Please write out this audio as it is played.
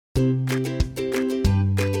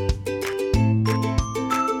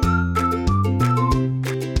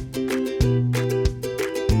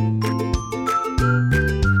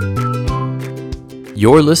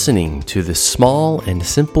You're listening to the Small and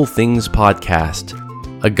Simple Things podcast,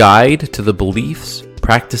 a guide to the beliefs,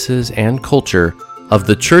 practices, and culture of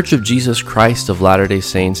the Church of Jesus Christ of Latter-day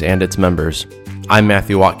Saints and its members. I'm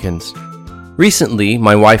Matthew Watkins. Recently,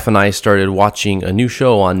 my wife and I started watching a new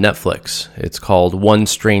show on Netflix. It's called One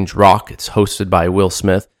Strange Rock. It's hosted by Will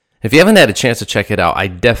Smith. If you haven't had a chance to check it out, I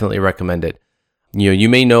definitely recommend it. You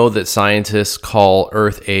may know that scientists call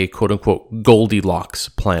Earth a quote-unquote Goldilocks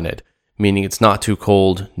planet, meaning it's not too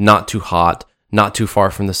cold, not too hot, not too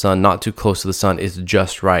far from the sun, not too close to the sun. It's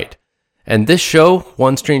just right. And this show,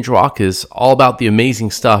 One Strange Rock, is all about the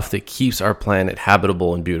amazing stuff that keeps our planet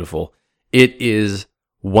habitable and beautiful. It is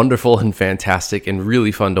wonderful and fantastic and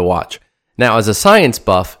really fun to watch. Now, as a science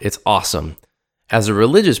buff, it's awesome. As a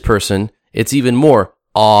religious person, it's even more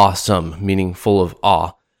awesome, meaning full of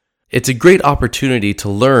awe. It's a great opportunity to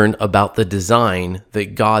learn about the design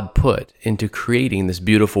that God put into creating this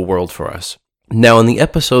beautiful world for us. Now, in the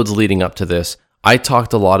episodes leading up to this, I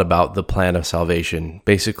talked a lot about the plan of salvation.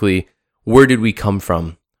 Basically, where did we come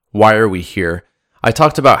from? Why are we here? I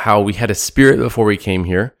talked about how we had a spirit before we came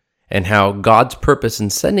here, and how God's purpose in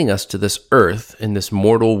sending us to this earth, in this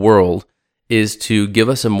mortal world, is to give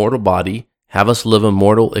us a mortal body, have us live a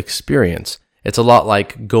mortal experience. It's a lot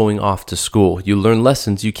like going off to school. You learn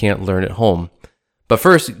lessons you can't learn at home. But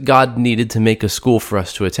first, God needed to make a school for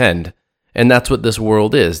us to attend. And that's what this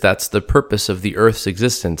world is. That's the purpose of the earth's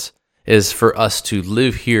existence, is for us to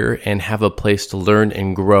live here and have a place to learn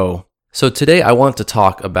and grow. So today I want to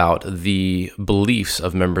talk about the beliefs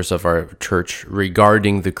of members of our church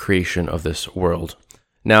regarding the creation of this world.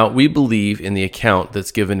 Now, we believe in the account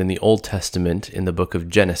that's given in the Old Testament in the book of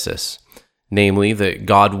Genesis, namely that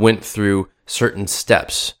God went through certain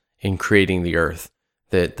steps in creating the earth.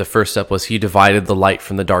 That the first step was he divided the light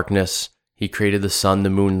from the darkness. He created the sun, the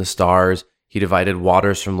moon, the stars. He divided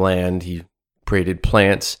waters from land. He created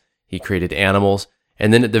plants. He created animals.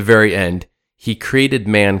 And then at the very end, he created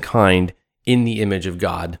mankind in the image of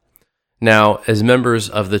God. Now, as members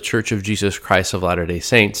of the Church of Jesus Christ of Latter-day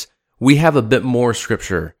Saints, we have a bit more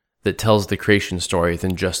scripture that tells the creation story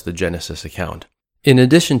than just the Genesis account. In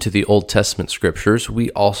addition to the Old Testament scriptures,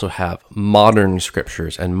 we also have modern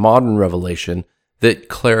scriptures and modern revelation that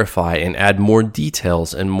clarify and add more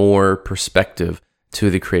details and more perspective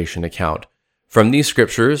to the creation account. From these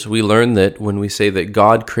scriptures, we learn that when we say that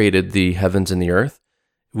God created the heavens and the earth,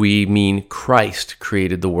 we mean Christ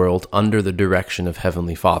created the world under the direction of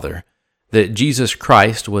Heavenly Father. That Jesus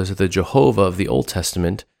Christ was the Jehovah of the Old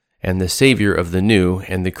Testament and the Savior of the New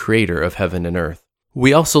and the Creator of heaven and earth.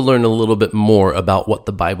 We also learn a little bit more about what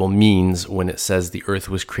the Bible means when it says the earth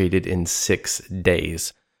was created in 6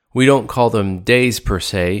 days. We don't call them days per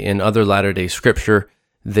se. In other Latter-day Scripture,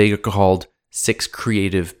 they are called 6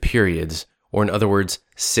 creative periods, or in other words,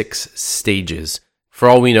 6 stages. For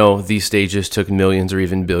all we know, these stages took millions or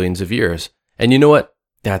even billions of years. And you know what?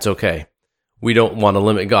 That's okay. We don't want to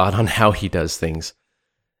limit God on how he does things.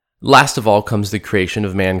 Last of all comes the creation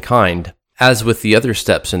of mankind. As with the other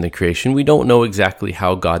steps in the creation, we don't know exactly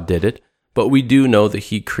how God did it, but we do know that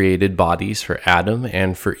he created bodies for Adam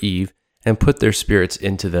and for Eve and put their spirits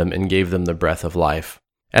into them and gave them the breath of life.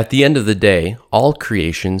 At the end of the day, all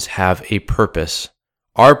creations have a purpose.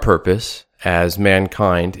 Our purpose as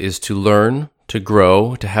mankind is to learn, to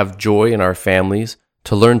grow, to have joy in our families,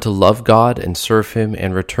 to learn to love God and serve him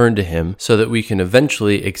and return to him so that we can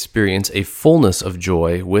eventually experience a fullness of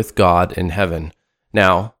joy with God in heaven.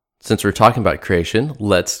 Now, since we're talking about creation,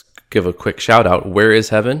 let's give a quick shout out. Where is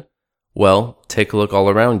heaven? Well, take a look all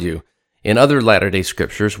around you. In other Latter-day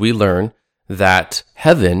Scriptures, we learn that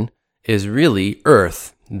heaven is really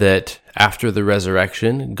earth, that after the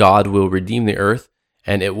resurrection, God will redeem the earth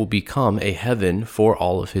and it will become a heaven for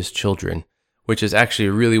all of his children, which is actually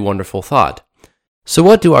a really wonderful thought. So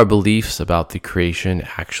what do our beliefs about the creation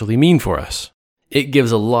actually mean for us? It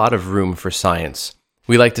gives a lot of room for science.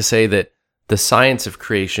 We like to say that the science of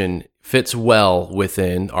creation fits well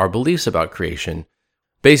within our beliefs about creation.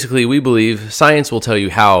 Basically, we believe science will tell you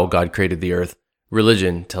how God created the earth.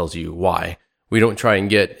 Religion tells you why. We don't try and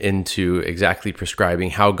get into exactly prescribing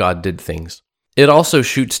how God did things. It also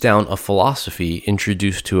shoots down a philosophy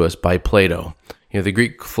introduced to us by Plato. The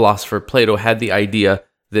Greek philosopher Plato had the idea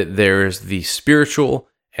that there's the spiritual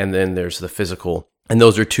and then there's the physical. And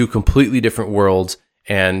those are two completely different worlds,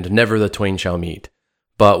 and never the twain shall meet.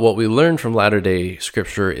 But what we learn from Latter-day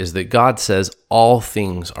Scripture is that God says all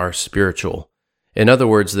things are spiritual. In other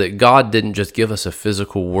words, that God didn't just give us a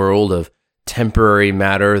physical world of temporary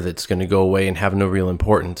matter that's going to go away and have no real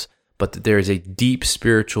importance, but that there is a deep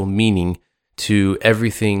spiritual meaning to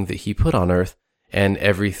everything that he put on earth and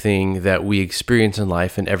everything that we experience in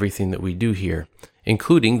life and everything that we do here.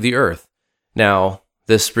 including the earth. Now,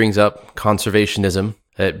 this brings up conservationism.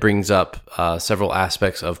 It brings up several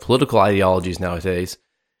aspects of political ideologies nowadays.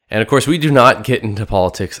 And of course, we do not get into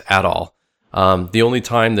politics at all. The only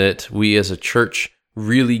time that we as a church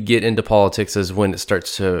really get into politics is when it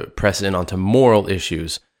starts to press in onto moral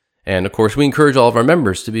issues. And of course, we encourage all of our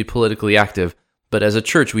members to be politically active, but as a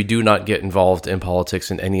church, we do not get involved in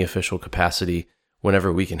politics in any official capacity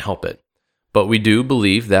whenever we can help it. But we do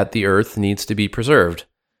believe that the earth needs to be preserved.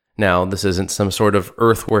 Now, this isn't some sort of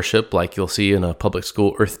earth worship like you'll see in a public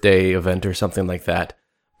school Earth Day event or something like that,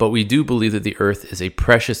 but we do believe that the earth is a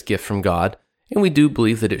precious gift from God, and we do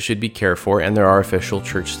believe that it should be cared for, and there are official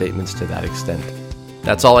church statements to that extent.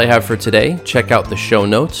 That's all I have for today. Check out the show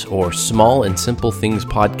notes or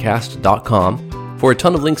smallandsimplethingspodcast.com for a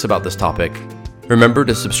ton of links about this topic. Remember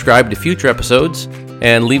to subscribe to future episodes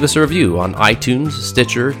and leave us a review on iTunes,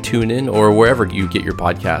 Stitcher, TuneIn, or wherever you get your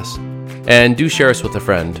podcasts. And do share us with a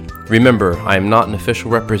friend. Remember, I am not an official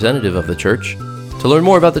representative of the church. To learn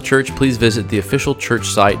more about the church, please visit the official church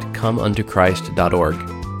site,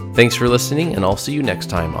 comeuntoChrist.org. Thanks for listening, and I'll see you next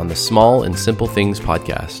time on the Small and Simple Things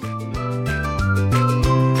podcast.